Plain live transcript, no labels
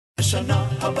Shana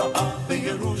Habaa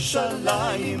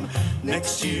Yerushalayim,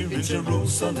 next year in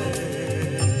Jerusalem.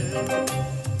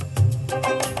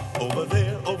 Over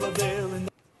there in the...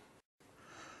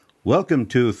 Welcome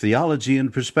to Theology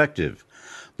in Perspective,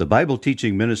 the Bible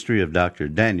teaching ministry of Dr.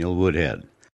 Daniel Woodhead.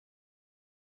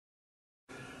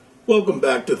 Welcome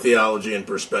back to Theology in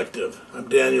Perspective. I'm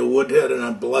Daniel Woodhead, and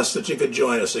I'm blessed that you could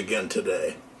join us again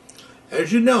today.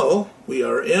 As you know, we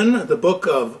are in the book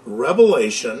of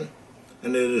Revelation,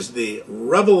 and it is the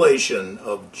revelation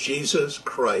of Jesus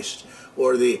Christ,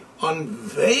 or the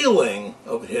unveiling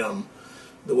of him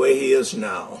the way he is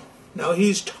now. Now,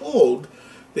 he's told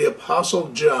the Apostle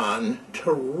John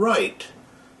to write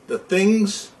the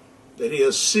things that he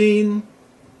has seen,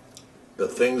 the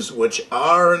things which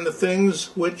are, and the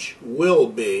things which will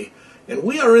be. And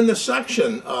we are in the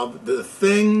section of the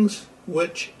things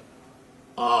which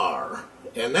are.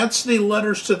 And that's the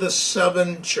letters to the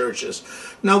 7 churches.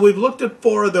 Now, we've looked at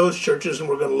 4 of those churches, and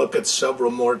we're going to look at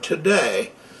several more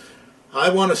today. I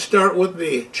want to start with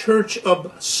the Church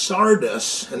of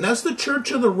Sardis, and that's the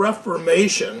Church of the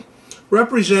Reformation,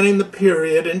 representing the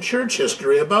period in church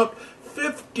history, about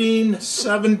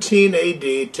 1517 AD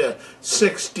to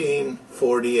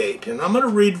 1648. And I'm going to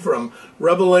read from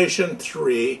Revelation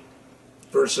 3,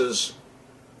 verses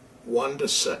 1 to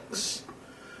 6.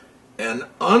 And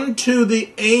unto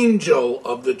the angel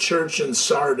of the church in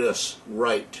Sardis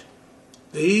write,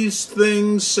 These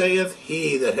things saith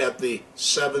he that hath the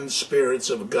 7 spirits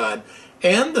of God,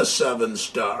 and the 7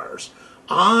 stars.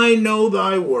 I know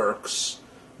thy works,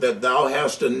 that thou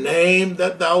hast a name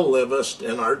that thou livest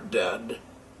and art dead.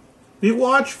 Be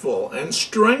watchful, and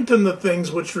strengthen the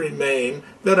things which remain,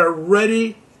 that are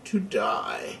ready to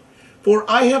die. For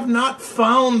I have not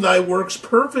found thy works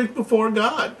perfect before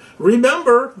God.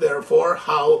 Remember, therefore,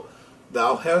 how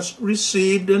thou hast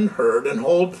received and heard, and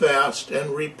hold fast,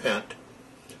 and repent.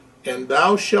 And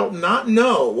thou shalt not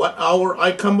know what hour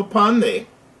I come upon thee.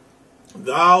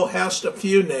 Thou hast a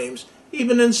few names,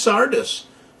 even in Sardis,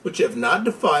 which have not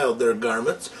defiled their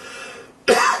garments,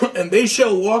 and they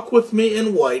shall walk with me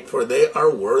in white, for they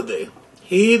are worthy.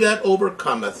 He that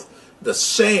overcometh, the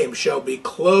same shall be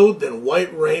clothed in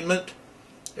white raiment,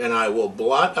 and I will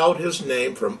blot out his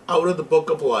name from out of the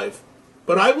book of life.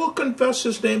 But I will confess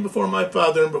his name before my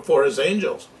Father and before his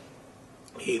angels.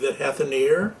 He that hath an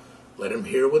ear, let him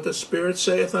hear what the Spirit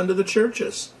saith unto the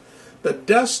churches. The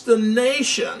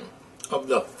destination of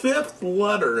the 5th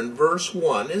letter in verse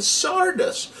 1 is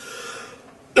Sardis.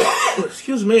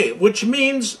 Excuse me, which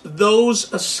means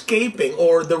those escaping,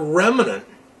 or the remnant.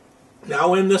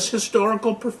 Now, in this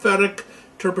historical prophetic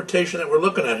interpretation that we're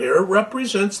looking at here, it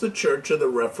represents the Church of the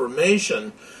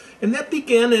Reformation. And that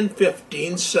began in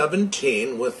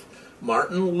 1517 with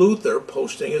Martin Luther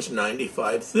posting his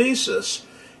 95 Thesis.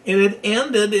 And it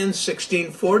ended in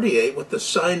 1648 with the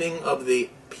signing of the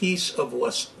Peace of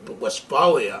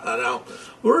Westphalia. Now,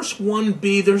 verse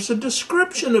 1b, there's a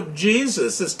description of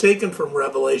Jesus that's taken from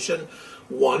Revelation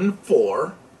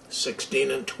 1:4, 16,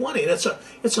 and 20. And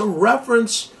it's a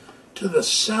reference to the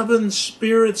 7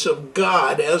 spirits of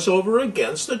God as over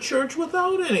against the church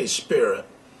without any spirit.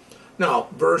 Now,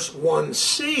 verse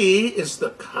 1c is the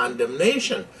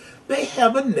condemnation. They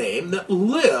have a name that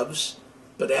lives,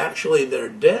 but actually they're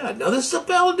dead. Now, this is a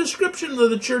valid description of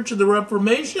the Church of the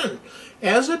Reformation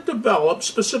as it developed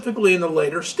specifically in the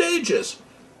later stages.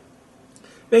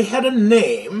 They had a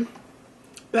name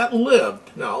that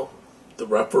lived. Now, the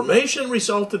Reformation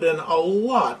resulted in a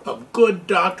lot of good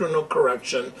doctrinal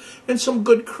correction and some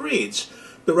good creeds.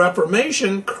 The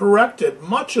Reformation corrected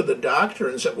much of the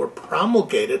doctrines that were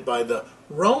promulgated by the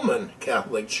Roman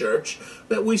Catholic Church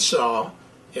that we saw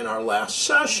in our last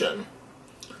session.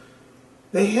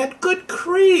 They had good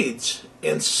creeds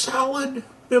and solid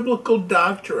biblical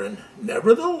doctrine.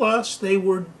 Nevertheless, they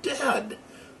were dead.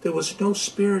 There was no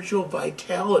spiritual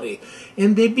vitality.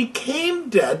 And they became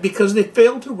dead because they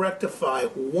failed to rectify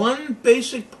one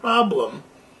basic problem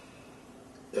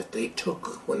that they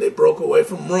took when they broke away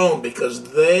from Rome,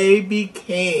 because they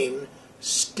became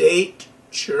state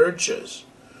churches.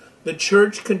 The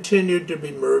church continued to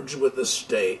be merged with the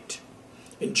state.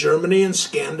 In Germany and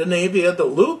Scandinavia, the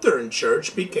Lutheran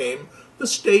Church became the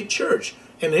state church.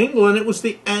 In England, it was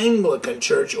the Anglican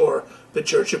Church, or the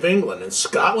Church of England. In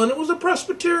Scotland, it was the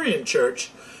Presbyterian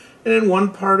Church. And in one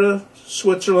part of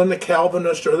Switzerland, the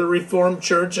Calvinist or the Reformed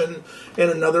Church, and in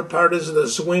another part is the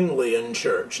Zwinglian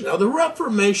Church. Now, the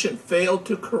Reformation failed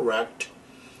to correct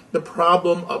the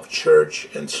problem of church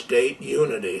and state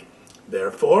unity.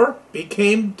 Therefore,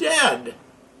 became dead.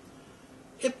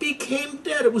 It became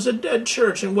dead. It was a dead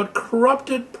church. And what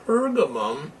corrupted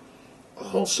Pergamum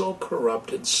also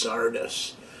corrupted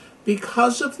Sardis.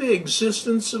 Because of the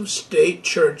existence of state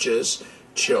churches,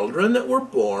 children that were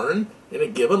born in a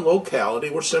given locality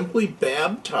were simply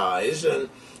baptized and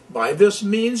by this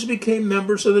means became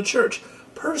members of the church.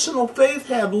 Personal faith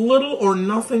had little or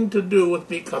nothing to do with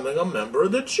becoming a member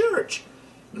of the church.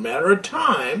 In a matter of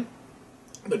time,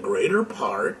 the greater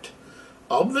part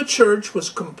of the church was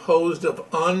composed of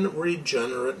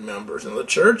unregenerate members. And the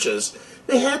churches,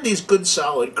 they had these good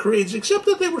solid creeds, except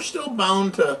that they were still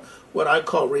bound to what I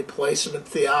call replacement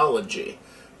theology,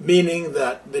 meaning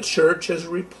that the church has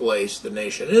replaced the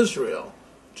nation Israel,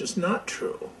 which is not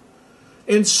true.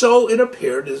 And so it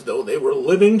appeared as though they were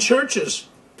living churches,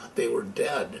 but they were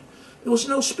dead. There was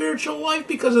no spiritual life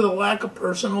because of the lack of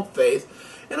personal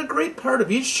faith. And a great part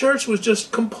of each church was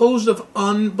just composed of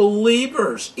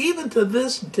unbelievers. Even to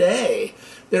this day,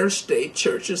 there are state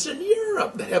churches in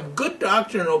Europe that have good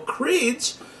doctrinal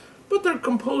creeds, but they're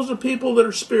composed of people that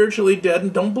are spiritually dead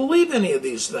and don't believe any of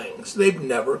these things. They've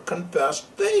never confessed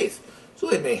faith. So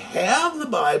they may have the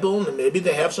Bible and maybe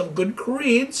they have some good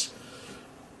creeds,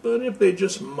 but if they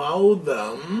just mouth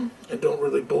them and don't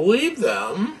really believe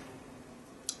them,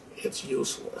 it's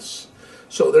useless.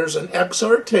 So there's an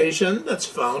exhortation that's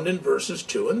found in verses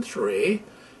 2 and 3.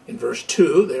 In verse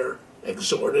 2, they're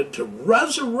exhorted to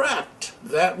resurrect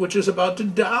that which is about to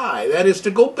die. That is,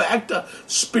 to go back to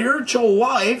spiritual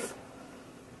life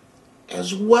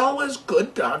as well as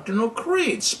good doctrinal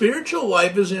creeds. Spiritual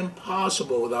life is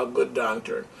impossible without good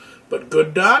doctrine. But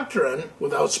good doctrine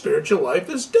without spiritual life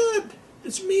is dead.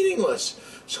 It's meaningless.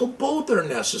 So both are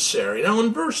necessary. Now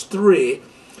in verse 3,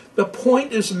 the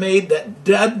point is made that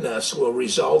deadness will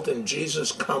result in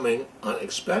Jesus coming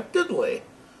unexpectedly.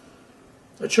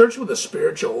 A church with a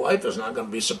spiritual life is not going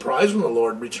to be surprised when the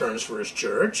Lord returns for his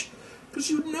church, because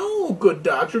you know good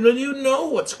doctrine and you know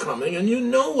what's coming and you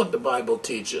know what the Bible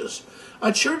teaches.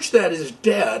 A church that is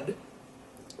dead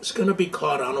is going to be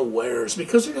caught unawares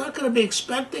because they're not going to be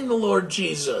expecting the Lord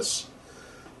Jesus.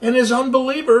 And as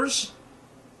unbelievers,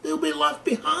 they'll be left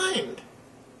behind.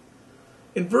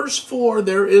 In verse 4,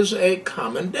 there is a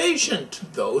commendation to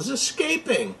those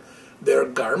escaping. Their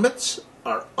garments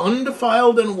are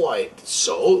undefiled and white.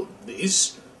 So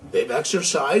they've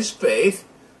exercised faith,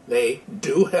 they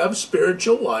do have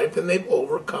spiritual life, and they've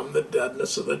overcome the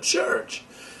deadness of the church.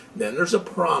 Then there's a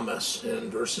promise in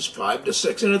verses 5 to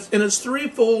 6, and it's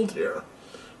threefold here.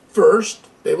 First,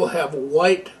 they will have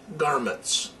white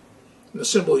garments. And the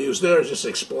symbol used there is just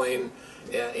explained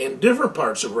in different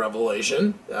parts of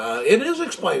Revelation. It is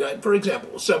explained. For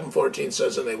example, 7:14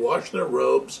 says, and they washed their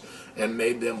robes and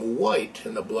made them white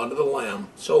in the blood of the Lamb.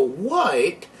 So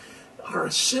white are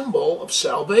a symbol of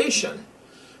salvation.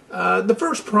 The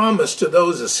first promise to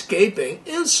those escaping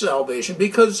is salvation,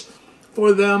 because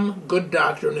for them good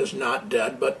doctrine is not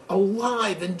dead but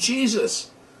alive in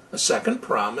Jesus. A second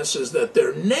promise is that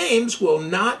their names will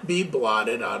not be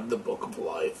blotted out of the book of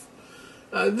life.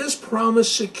 This promise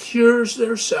secures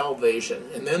their salvation.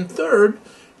 And then third,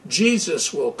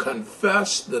 Jesus will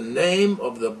confess the name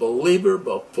of the believer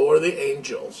before the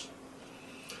angels.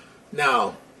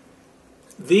 Now,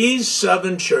 these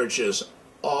 7 churches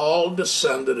all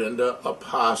descended into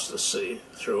apostasy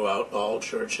throughout all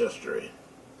church history.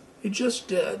 They just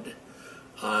did.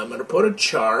 I'm going to put a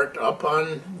chart up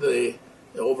on the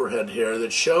overhead here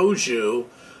that shows you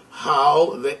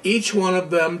how each one of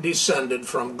them descended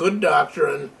from good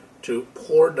doctrine to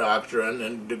poor doctrine,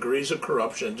 and degrees of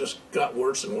corruption just got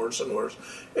worse and worse and worse,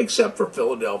 except for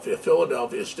Philadelphia.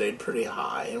 Philadelphia stayed pretty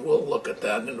high, and we'll look at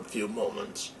that in a few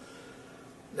moments.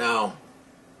 Now,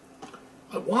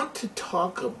 I want to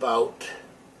talk about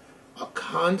a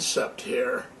concept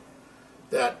here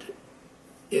that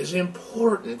is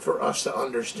important for us to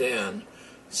understand.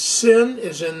 Sin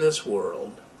is in this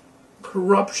world.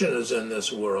 Corruption is in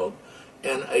this world.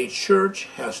 And a church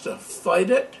has to fight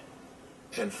it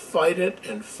and fight it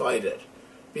and fight it.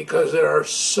 Because there are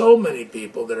so many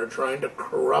people that are trying to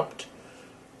corrupt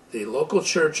the local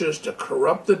churches, to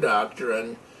corrupt the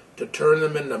doctrine, to turn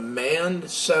them into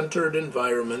man-centered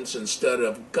environments instead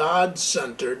of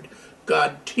God-centered,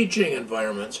 God-teaching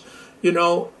environments. You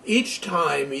know, each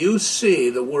time you see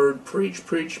the word preach,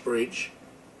 preach, preach,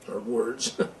 or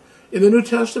words, in the New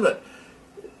Testament,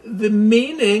 the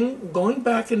meaning, going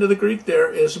back into the Greek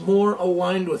there, is more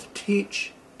aligned with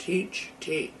teach, teach,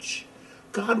 teach.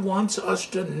 God wants us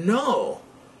to know.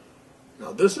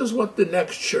 Now, this is what the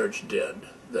next church did.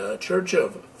 The Church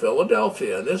of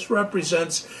Philadelphia. This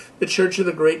represents the Church of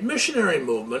the Great Missionary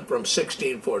Movement from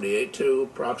 1648 to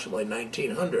approximately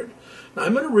 1900. Now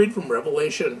I'm going to read from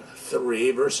Revelation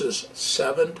 3, verses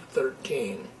 7 to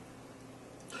 13.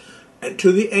 And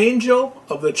to the angel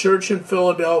of the church in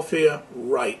Philadelphia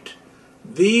write,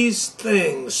 These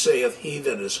things saith he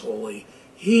that is holy,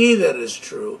 he that is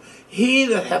true, he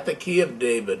that hath the key of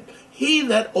David, he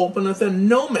that openeth and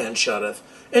no man shutteth,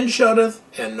 and shutteth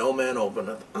and no man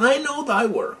openeth. I know thy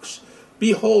works.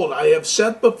 Behold, I have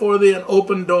set before thee an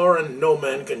open door, and no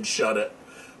man can shut it.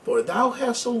 For thou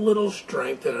hast a little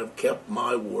strength, and have kept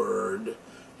my word,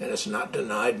 and hast not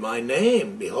denied my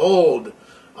name. Behold,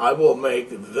 I will make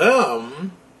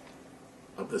them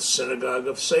of the synagogue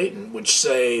of Satan, which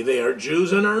say they are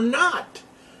Jews and are not,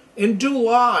 and do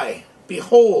lie.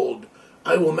 Behold,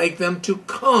 I will make them to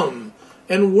come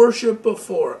and worship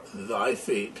before thy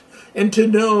feet, and to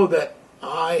know that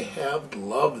I have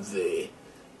loved thee.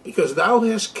 Because thou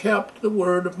hast kept the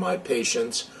word of my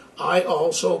patience, I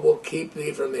also will keep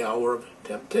thee from the hour of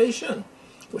temptation,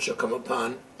 which shall come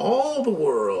upon all the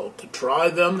world, to try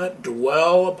them that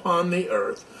dwell upon the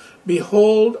earth.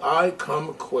 Behold, I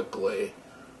come quickly.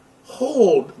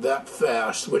 Hold that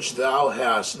fast which thou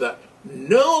hast, that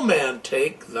no man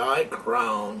take thy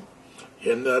crown.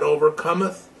 Him that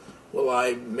overcometh will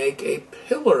I make a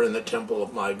pillar in the temple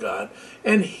of my God,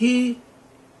 and he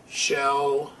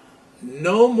shall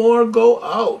no more go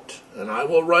out. And I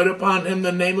will write upon him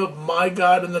the name of my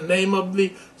God, and the name of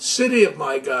the city of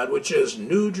my God, which is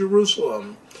New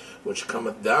Jerusalem, which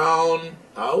cometh down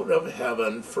out of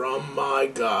heaven from my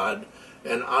God.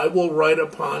 And I will write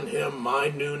upon him my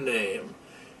new name.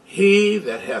 He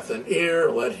that hath an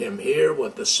ear, let him hear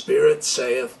what the Spirit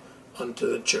saith unto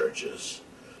the churches.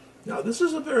 Now this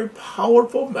is a very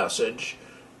powerful message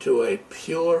to a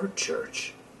pure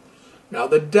church. Now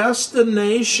the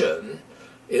destination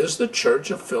is the Church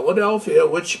of Philadelphia,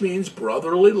 which means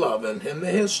brotherly love. And in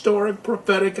the historic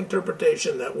prophetic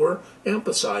interpretation that we're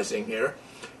emphasizing here,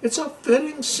 it's a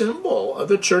fitting symbol of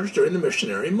the church during the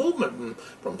missionary movement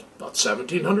from about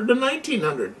 1700 to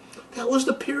 1900. That was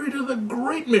the period of the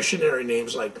great missionary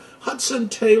names like Hudson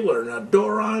Taylor and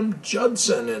Adoniram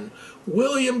Judson and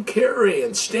William Carey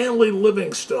and Stanley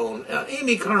Livingstone,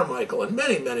 Amy Carmichael, and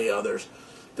many, many others.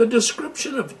 The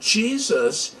description of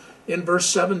Jesus in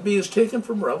verse 7b is taken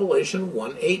from Revelation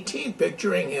 1:18,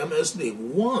 picturing him as the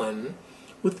one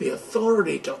with the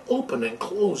authority to open and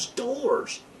close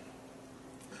doors.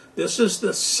 This is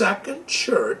the second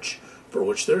church for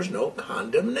which there's no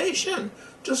condemnation.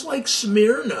 Just like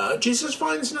Smyrna, Jesus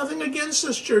finds nothing against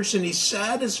this church, and he's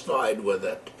satisfied with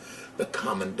it. The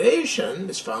commendation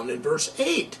is found in verse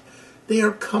 8. They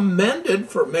are commended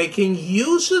for making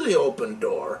use of the open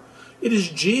door. It is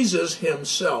Jesus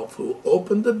himself who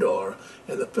opened the door,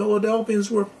 and the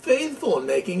Philadelphians were faithful in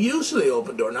making use of the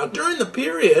open door. Now, during the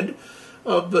period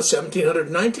of the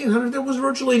 1700, 1900, there was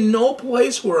virtually no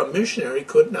place where a missionary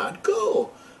could not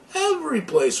go. Every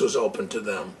place was open to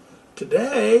them.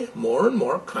 Today, more and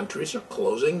more countries are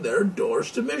closing their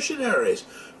doors to missionaries.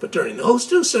 But during those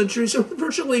 2 centuries, there were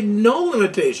virtually no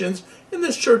limitations, and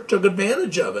this church took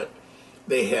advantage of it.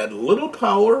 They had little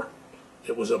power.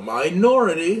 It was a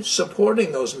minority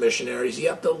supporting those missionaries,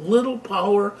 yet the little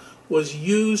power was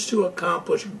used to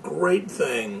accomplish great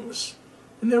things.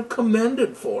 And they're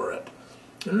commended for it.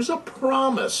 And there's a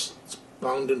promise. It's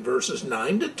found in verses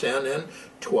 9 to 10 and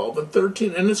 12 and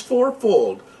 13, and it's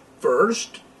fourfold.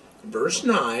 First, verse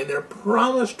 9, they're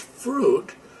promised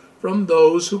fruit from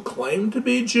those who claim to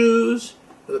be Jews,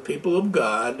 or the people of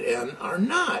God, and are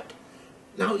not.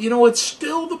 Now, it's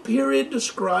still the period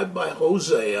described by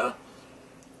Hosea,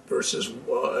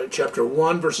 chapter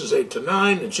 1, verses 8 to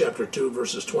 9, and chapter 2,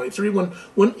 verses 23,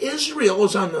 when Israel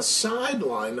is on the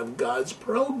sideline of God's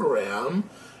program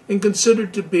and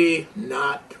considered to be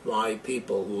not my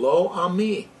people. Lo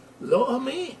ami, lo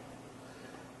ami.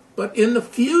 But in the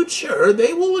future,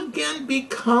 they will again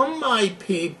become my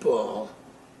people.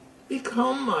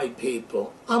 Become my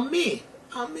people. Ami,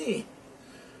 ami.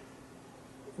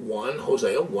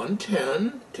 Hosea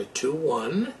 1:10 to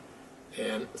 2:1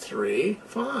 and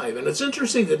 3:5. And it's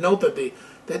interesting to note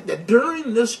that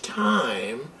during this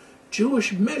time,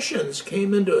 Jewish missions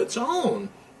came into its own.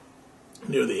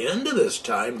 Near the end of this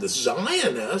time, the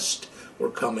Zionists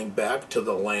were coming back to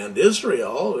the land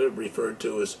Israel, referred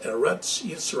to as Eretz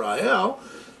Yisrael.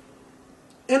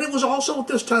 And it was also at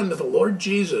this time that the Lord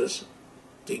Jesus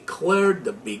declared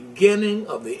the beginning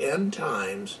of the end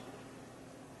times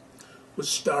was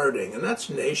starting, and that's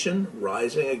nation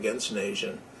rising against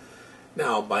nation.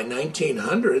 Now, by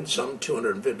 1900, some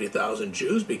 250,000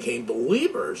 Jews became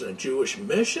believers, and Jewish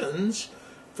missions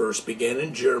first began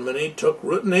in Germany, took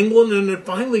root in England, and it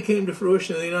finally came to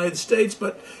fruition in the United States.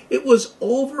 But it was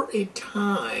over a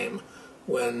time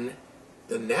when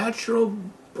the natural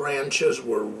branches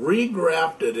were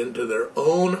regrafted into their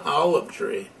own olive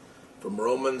tree, from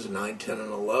Romans 9, 10,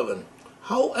 and 11.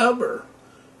 However,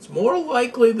 It's more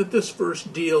likely that this verse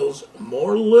deals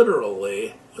more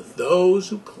literally with those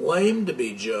who claim to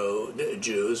be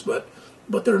Jews, but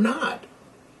they're not.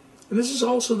 And this is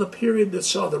also the period that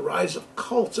saw the rise of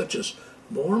cults such as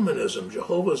Mormonism,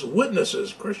 Jehovah's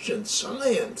Witnesses, Christian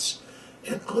Science,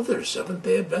 and other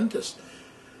Seventh-day Adventists.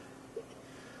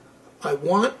 I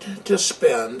want to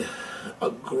spend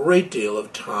a great deal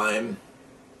of time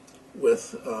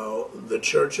with the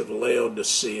church of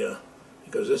Laodicea,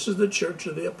 because this is the church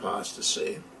of the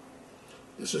apostasy.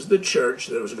 This is the church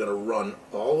that was going to run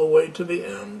all the way to the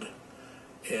end,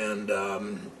 and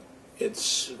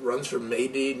it runs from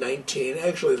AD 19,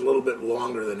 actually it's a little bit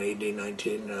longer than AD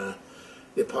 19.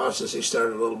 The apostasy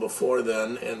started a little before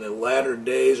then, and the latter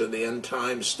days of the end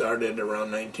times started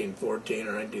around 1914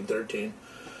 or 1913.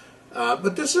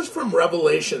 But this is from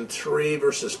Revelation 3,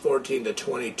 verses 14 to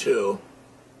 22.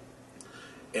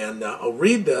 And I'll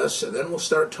read this, and then we'll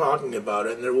start talking about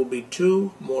it, and there will be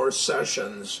 2 more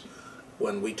sessions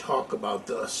when we talk about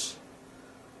this.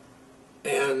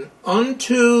 And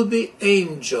unto the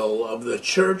angel of the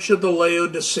church of the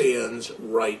Laodiceans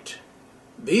write,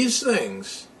 These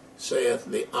things saith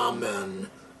the Amen,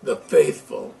 the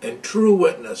faithful and true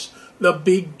witness, the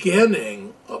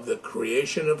beginning of the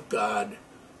creation of God.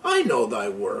 I know thy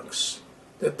works,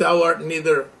 that thou art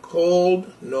neither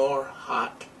cold nor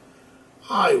hot.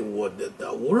 I would that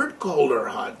thou wert cold or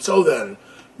hot. So then,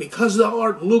 because thou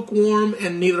art lukewarm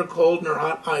and neither cold nor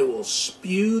hot, I will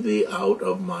spew thee out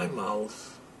of my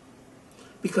mouth.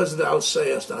 Because thou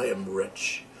sayest, I am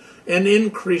rich, and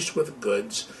increased with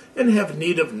goods, and have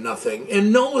need of nothing,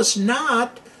 and knowest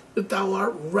not that thou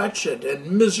art wretched,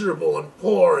 and miserable, and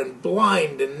poor, and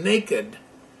blind, and naked.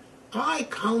 I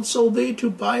counsel thee to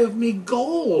buy of me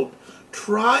gold,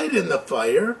 tried in the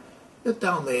fire, that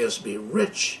thou mayest be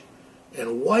rich,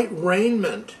 and white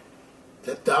raiment,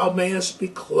 that thou mayest be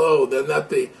clothed, and that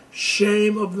the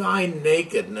shame of thy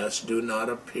nakedness do not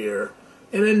appear.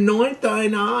 And anoint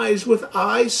thine eyes with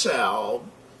eye salve,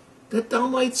 that thou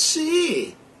might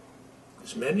see.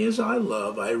 As many as I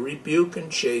love, I rebuke and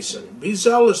chasten. Be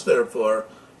zealous, therefore,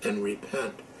 and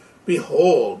repent.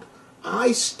 Behold,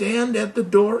 I stand at the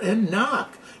door and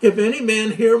knock. If any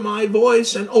man hear my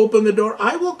voice and open the door,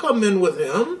 I will come in with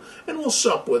him, and will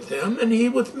sup with him, and he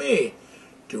with me.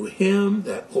 To him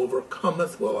that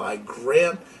overcometh will I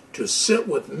grant to sit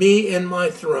with me in my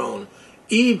throne,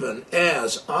 even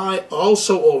as I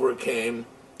also overcame,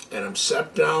 and am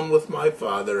set down with my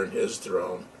Father in his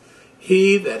throne.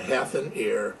 He that hath an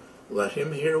ear, let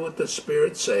him hear what the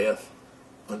Spirit saith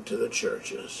unto the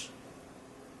churches.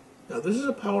 Now this is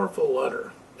a powerful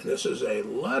letter, and this is a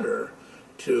letter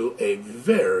to a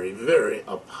very, very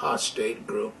apostate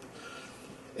group.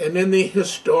 And in the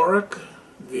historic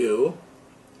view,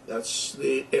 that's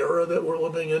the era that we're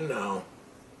living in now.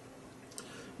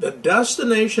 The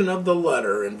destination of the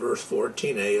letter in verse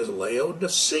 14a is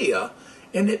Laodicea,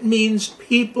 and it means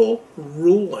people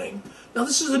ruling. Now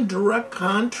this is in direct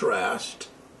contrast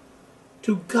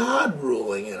to God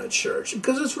ruling in a church,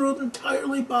 because it's ruled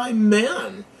entirely by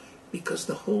men, because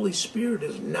the Holy Spirit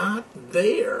is not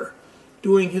there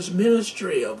doing his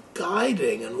ministry of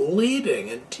guiding and leading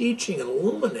and teaching and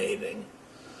illuminating.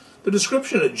 The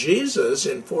description of Jesus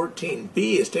in 14b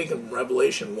is taken from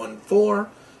Revelation 1:4,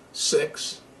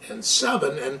 6, and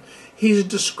 7, and he's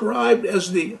described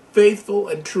as the faithful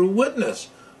and true witness,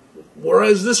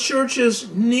 whereas this church is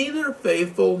neither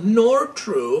faithful nor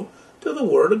true to the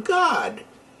Word of God.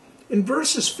 In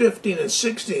verses 15 and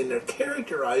 16, they're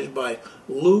characterized by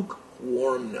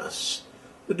lukewarmness.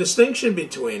 The distinction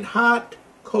between hot,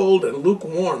 cold, and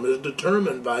lukewarm is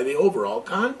determined by the overall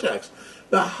context.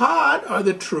 The hot are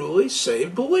the truly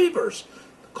saved believers.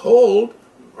 The cold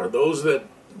are those that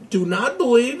do not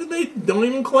believe, and they don't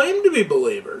even claim to be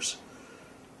believers.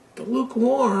 The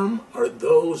lukewarm are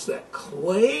those that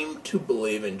claim to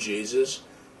believe in Jesus,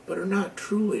 but are not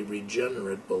truly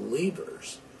regenerate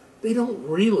believers. They don't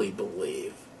really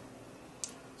believe.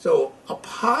 So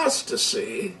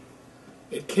apostasy,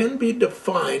 it can be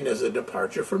defined as a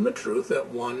departure from the truth that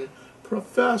one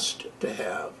professed to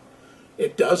have.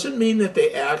 It doesn't mean that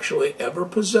they actually ever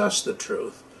possess the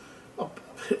truth.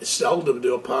 Seldom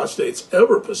do apostates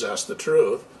ever possess the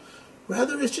truth.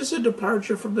 Rather, it's just a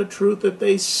departure from the truth that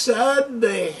they said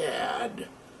they had.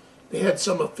 They had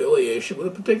some affiliation with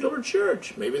a particular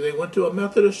church. Maybe they went to a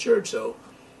Methodist church, so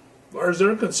as far as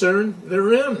they're concerned,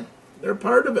 they're in. They're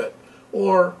part of it.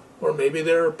 Or maybe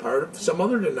they're part of some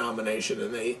other denomination,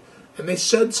 and they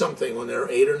said something when they were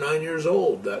 8 or 9 years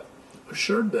old that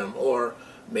assured them. Or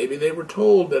maybe they were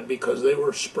told that because they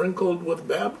were sprinkled with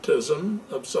baptism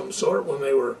of some sort when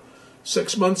they were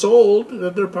 6 months old,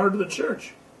 that they're part of the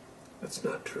church. That's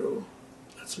not true.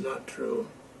 That's not true.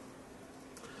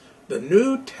 The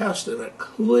New Testament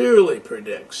clearly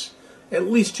predicts, at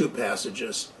least two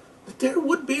passages, that there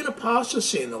would be an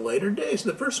apostasy in the later days.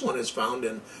 The first one is found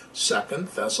in 2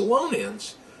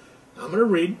 Thessalonians. I'm going to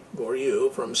read for you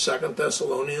from 2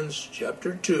 Thessalonians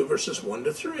chapter 2, verses 1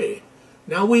 to 3.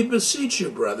 Now we beseech you,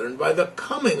 brethren, by the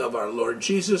coming of our Lord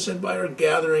Jesus and by our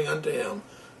gathering unto him,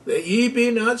 that ye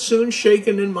be not soon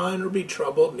shaken in mind or be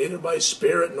troubled, neither by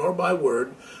spirit, nor by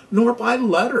word, nor by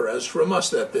letter, as from us,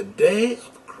 that the day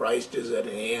of Christ is at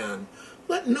hand.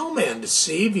 Let no man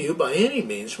deceive you by any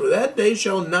means, for that day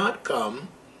shall not come,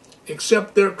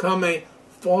 except there come a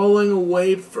falling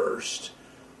away first,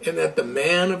 and that the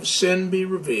man of sin be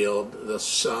revealed, the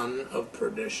son of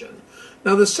perdition.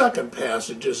 Now the second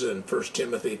passage is in 1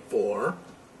 Timothy 4,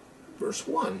 verse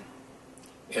 1.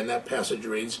 And that passage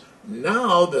reads,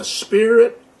 Now the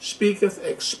Spirit speaketh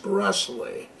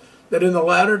expressly, that in the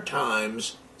latter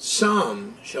times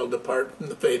some shall depart from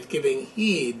the faith, giving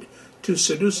heed to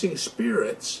seducing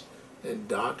spirits and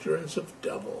doctrines of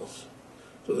devils.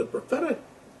 So the prophetic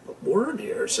word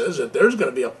here says that there's going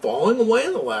to be a falling away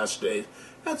in the last days.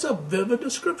 That's a vivid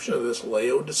description of this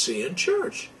Laodicean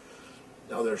church.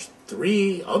 Now there's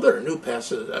three other New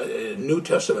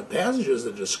Testament passages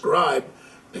that describe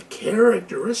the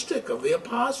characteristic of the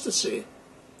apostasy.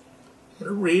 I'm going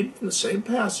to read from the same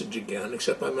passage again,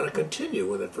 except I'm going to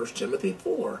continue with it, 1 Timothy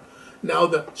 4. Now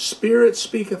the Spirit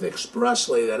speaketh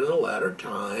expressly that in the latter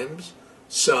times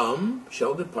some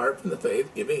shall depart from the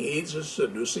faith, giving heed to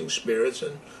seducing spirits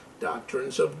and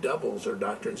doctrines of devils, or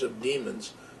doctrines of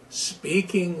demons,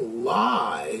 speaking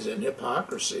lies and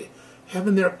hypocrisy,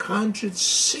 having their conscience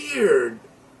seared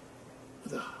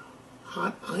with a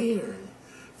hot iron,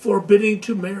 forbidding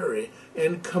to marry,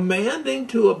 and commanding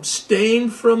to abstain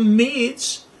from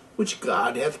meats which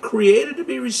God hath created to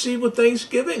be received with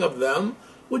thanksgiving of them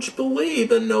which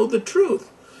believe and know the truth.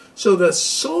 So the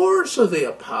source of the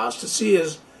apostasy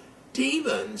is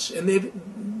demons, and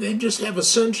they just have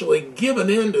essentially given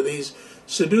in to these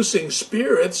seducing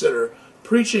spirits that are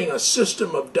preaching a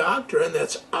system of doctrine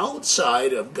that's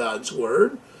outside of God's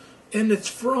word, and it's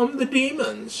from the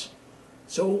demons.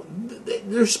 So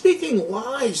they're speaking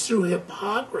lies through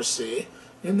hypocrisy,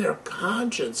 and their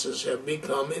consciences have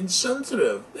become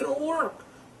insensitive. They don't work.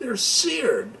 They're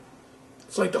seared.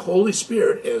 It's like the Holy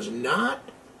Spirit is not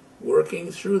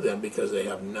working through them because they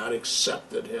have not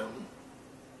accepted him.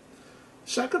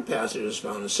 Second passage is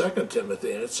found in 2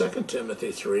 Timothy, and it's 2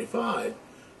 Timothy 3:5.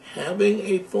 Having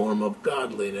a form of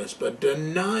godliness, but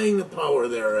denying the power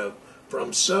thereof,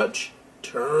 from such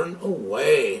turn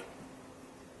away.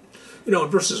 You know,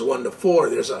 in verses 1 to 4,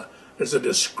 there's a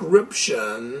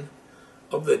description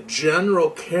of the general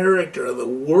character of the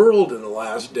world in the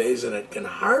last days, and it can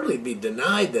hardly be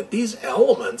denied that these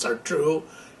elements are true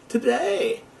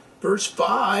today. Verse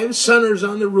 5, sinners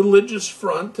on the religious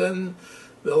front, and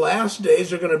the last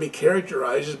days are going to be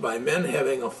characterized by men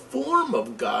having a form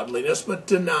of godliness, but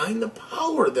denying the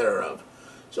power thereof.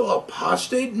 So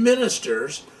apostate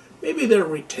ministers, maybe they're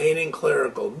retaining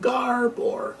clerical garb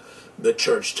or the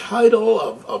church title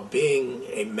of being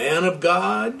a man of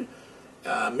God.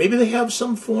 Maybe they have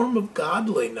some form of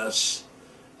godliness.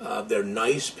 They're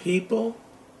nice people,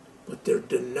 but they're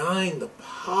denying the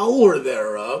power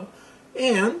thereof,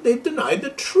 and they've denied the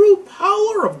true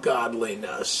power of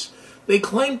godliness. They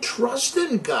claim trust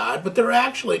in God, but they're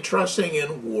actually trusting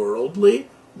in worldly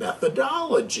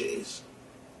methodologies.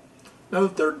 Now the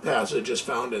third passage is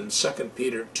found in 2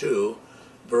 Peter 2,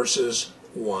 verses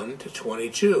 1 to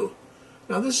 22.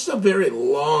 Now this is a very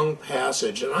long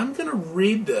passage, and I'm going to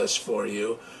read this for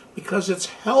you because it's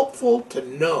helpful to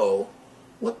know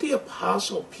what the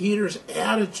Apostle Peter's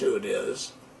attitude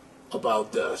is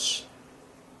about this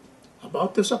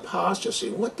apostasy.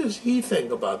 What does he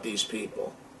think about these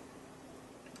people?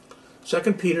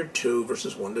 2 Peter 2,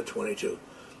 verses 1 to 22.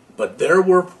 But there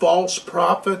were false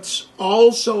prophets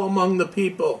also among the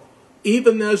people,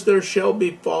 even as there shall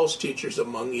be false teachers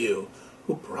among you,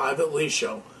 who privately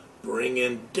shall bring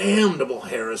in damnable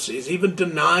heresies, even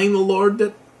denying the Lord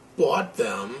that bought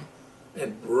them,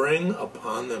 and bring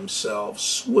upon themselves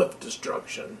swift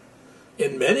destruction.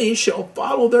 And many shall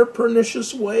follow their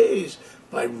pernicious ways,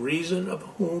 by reason of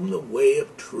whom the way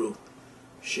of truth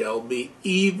shall be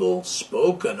evil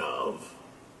spoken of.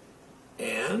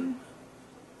 And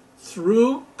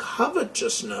through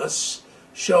covetousness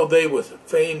shall they with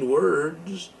feigned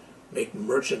words make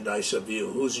merchandise of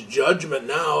you, whose judgment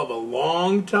now of a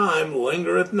long time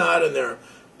lingereth not, and their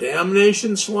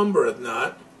damnation slumbereth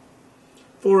not.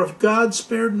 For if God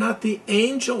spared not the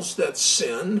angels that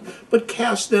sinned, but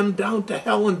cast them down to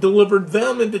hell, and delivered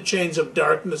them into chains of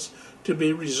darkness, to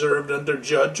be reserved under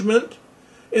judgment,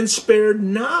 and spared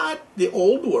not the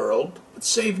old world, but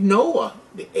saved Noah,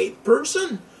 the eighth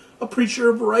person, a preacher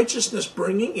of righteousness,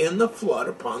 bringing in the flood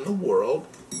upon the world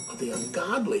of the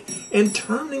ungodly, and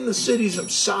turning the cities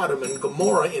of Sodom and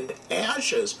Gomorrah into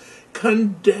ashes,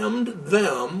 condemned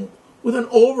them with an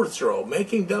overthrow,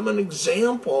 making them an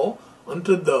example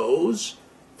unto those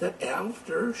that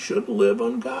after should live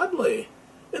ungodly,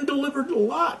 and delivered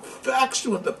Lot, vexed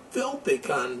with the filthy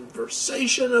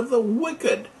conversation of the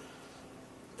wicked.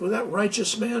 For that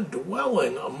righteous man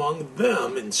dwelling among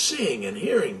them and seeing and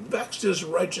hearing vexed his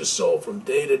righteous soul from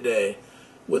day to day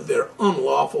with their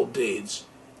unlawful deeds.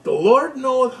 The Lord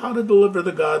knoweth how to deliver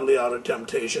the godly out of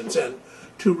temptations, and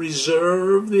to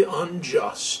reserve the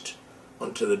unjust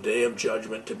unto the day of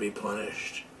judgment to be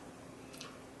punished.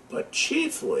 But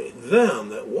chiefly them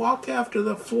that walk after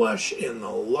the flesh in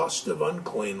the lust of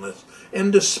uncleanness,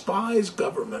 and despise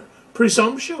government,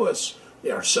 presumptuous, they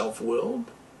are self-willed.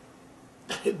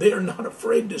 They are not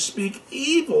afraid to speak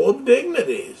evil of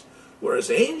dignities,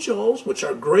 whereas angels, which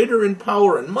are greater in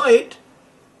power and might,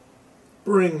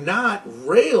 bring not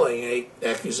railing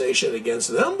accusation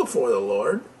against them before the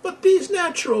Lord, but these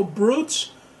natural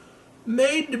brutes,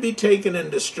 made to be taken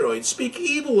and destroyed, speak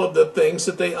evil of the things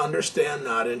that they understand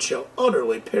not, and shall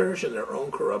utterly perish in their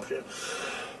own corruption.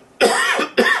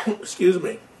 Excuse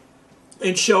me.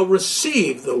 And shall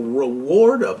receive the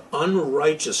reward of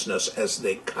unrighteousness, as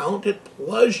they count it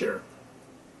pleasure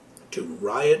to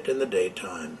riot in the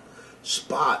daytime.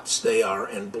 Spots they are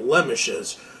and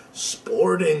blemishes,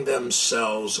 sporting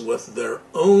themselves with their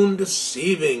own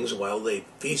deceivings while they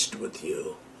feast with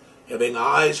you, having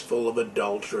eyes full of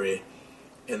adultery,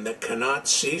 and that cannot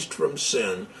cease from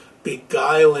sin,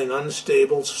 beguiling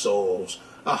unstable souls.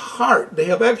 A heart they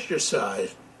have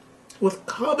exercised with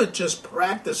covetous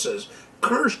practices,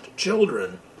 cursed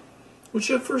children, which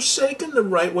have forsaken the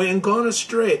right way and gone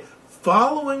astray,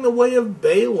 following the way of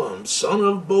Balaam, son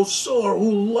of Bosor,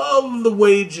 who loved the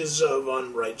wages of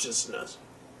unrighteousness,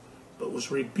 but was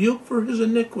rebuked for his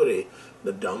iniquity.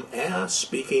 The dumb ass,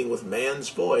 speaking with man's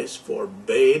voice,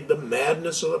 forbade the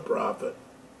madness of the prophet.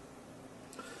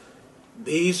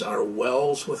 These are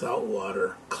wells without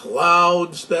water,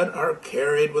 clouds that are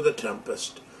carried with a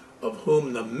tempest, of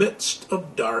whom the midst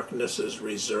of darkness is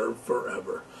reserved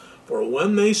forever. For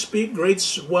when they speak great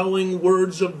swelling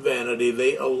words of vanity,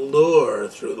 they allure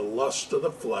through the lust of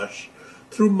the flesh,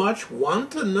 through much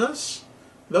wantonness,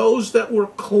 those that were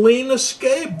clean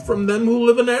escape from them who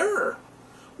live in error.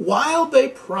 While they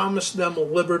promise them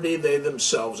liberty, they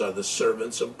themselves are the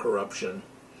servants of corruption.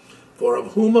 For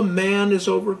of whom a man is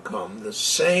overcome, the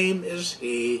same is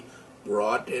he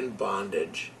brought in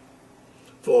bondage.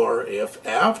 For if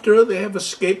after they have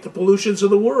escaped the pollutions of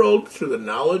the world through the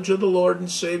knowledge of the Lord and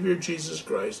Savior Jesus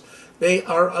Christ, they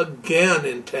are again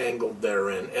entangled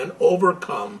therein and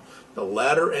overcome, the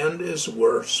latter end is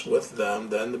worse with them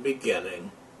than the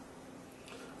beginning.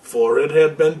 For it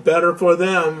had been better for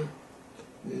them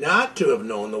not to have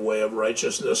known the way of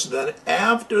righteousness than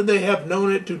after they have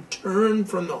known it to turn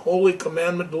from the holy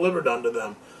commandment delivered unto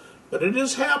them. But it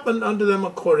has happened unto them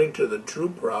according to the true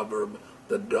proverb,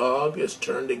 the dog is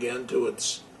turned again to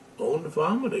its own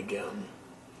vomit again,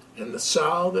 and the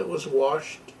sow that was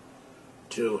washed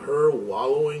to her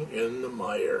wallowing in the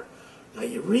mire. Now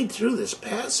you read through this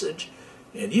passage,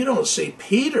 and you don't see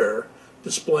Peter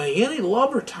displaying any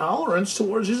love or tolerance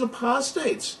towards his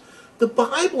apostates. The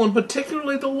Bible, and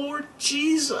particularly the Lord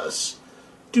Jesus,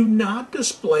 do not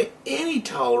display any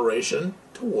toleration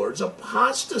towards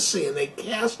apostasy, and they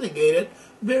castigate it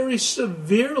very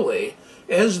severely,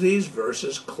 as these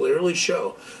verses clearly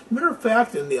show. Matter of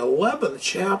fact, in the 11th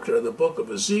chapter of the book of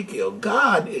Ezekiel,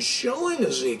 God is showing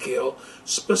Ezekiel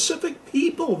specific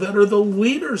people that are the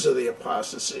leaders of the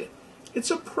apostasy.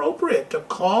 It's appropriate to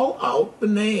call out the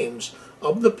names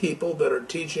of the people that are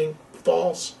teaching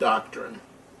false doctrine.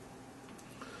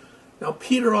 Now,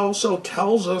 Peter also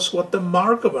tells us what the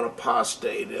mark of an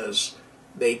apostate is.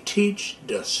 They teach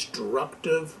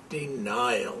destructive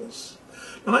denials.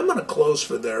 Now, I'm going to close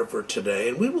for today,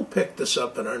 and we will pick this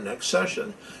up in our next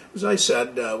session. As I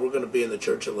said, we're going to be in the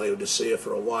Church of Laodicea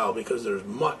for a while because there's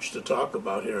much to talk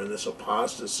about here in this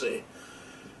apostasy.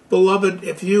 Beloved,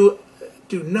 if you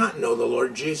do not know the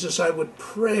Lord Jesus, I would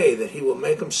pray that he will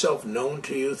make himself known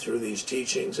to you through these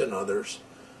teachings and others.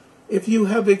 If you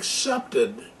have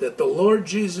accepted that the Lord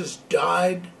Jesus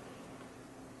died,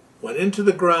 went into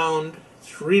the ground,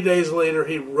 3 days later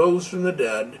he rose from the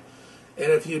dead,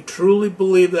 and if you truly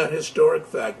believe that historic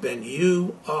fact, then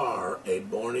you are a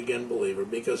born-again believer,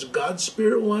 because God's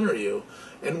Spirit will enter you,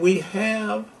 and we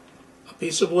have a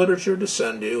piece of literature to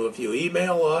send you if you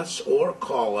email us or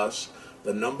call us,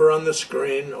 the number on the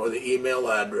screen or the email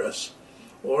address,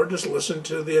 or just listen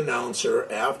to the announcer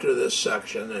after this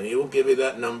section and he will give you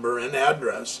that number and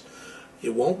address.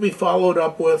 You won't be followed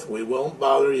up with, we won't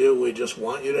bother you, we just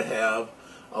want you to have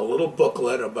a little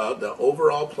booklet about the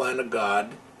overall plan of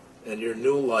God and your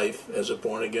new life as a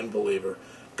born-again believer.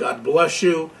 God bless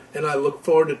you, and I look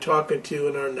forward to talking to you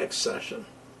in our next session.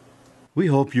 We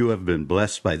hope you have been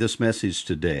blessed by this message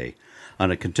today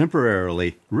on a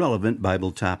contemporarily relevant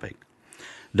Bible topic.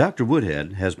 Dr.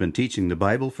 Woodhead has been teaching the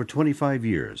Bible for 25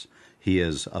 years. He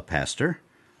is a pastor,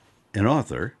 an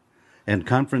author, and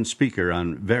conference speaker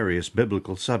on various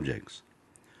biblical subjects.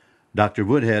 Dr.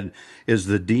 Woodhead is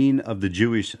the Dean of the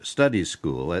Jewish Studies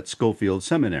School at Schofield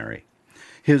Seminary.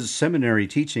 His seminary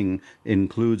teaching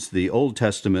includes the Old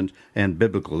Testament and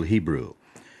Biblical Hebrew.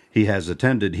 He has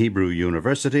attended Hebrew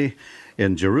University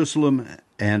in Jerusalem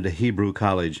and Hebrew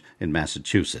College in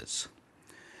Massachusetts.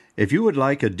 If you would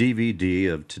like a DVD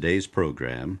of today's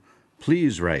program,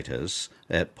 please write us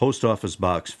at Post Office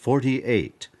Box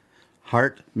 48,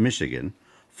 Hart, Michigan,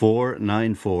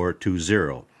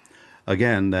 49420.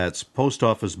 Again, that's Post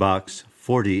Office Box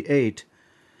 48,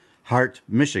 Hart,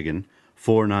 Michigan,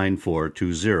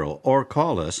 49420, or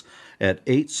call us at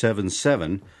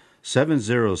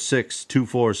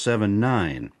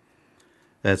 877-706-2479.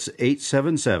 That's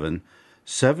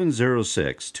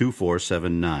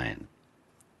 877-706-2479.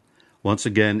 Once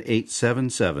again,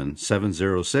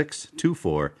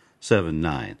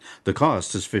 877-706-2479. The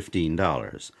cost is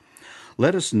 $15.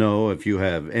 Let us know if you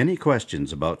have any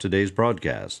questions about today's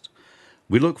broadcast.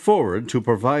 We look forward to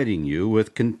providing you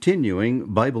with continuing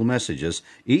Bible messages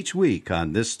each week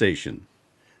on this station.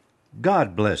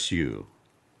 God bless you.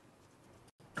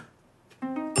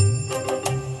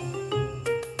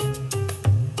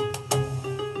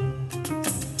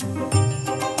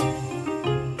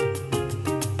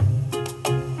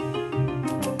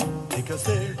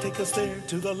 Take us there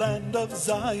to the land of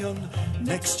Zion,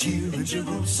 next year in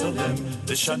Jerusalem.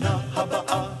 L'Shana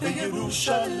Haba'ah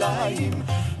Yerushalayim,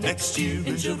 next year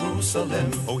in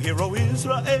Jerusalem. O hear, O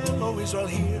Israel,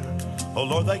 hear. O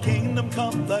Lord, thy kingdom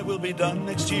come, thy will be done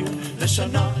next year.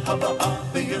 L'Shana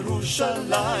Haba'ah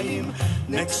Yerushalayim,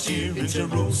 next year in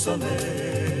Jerusalem.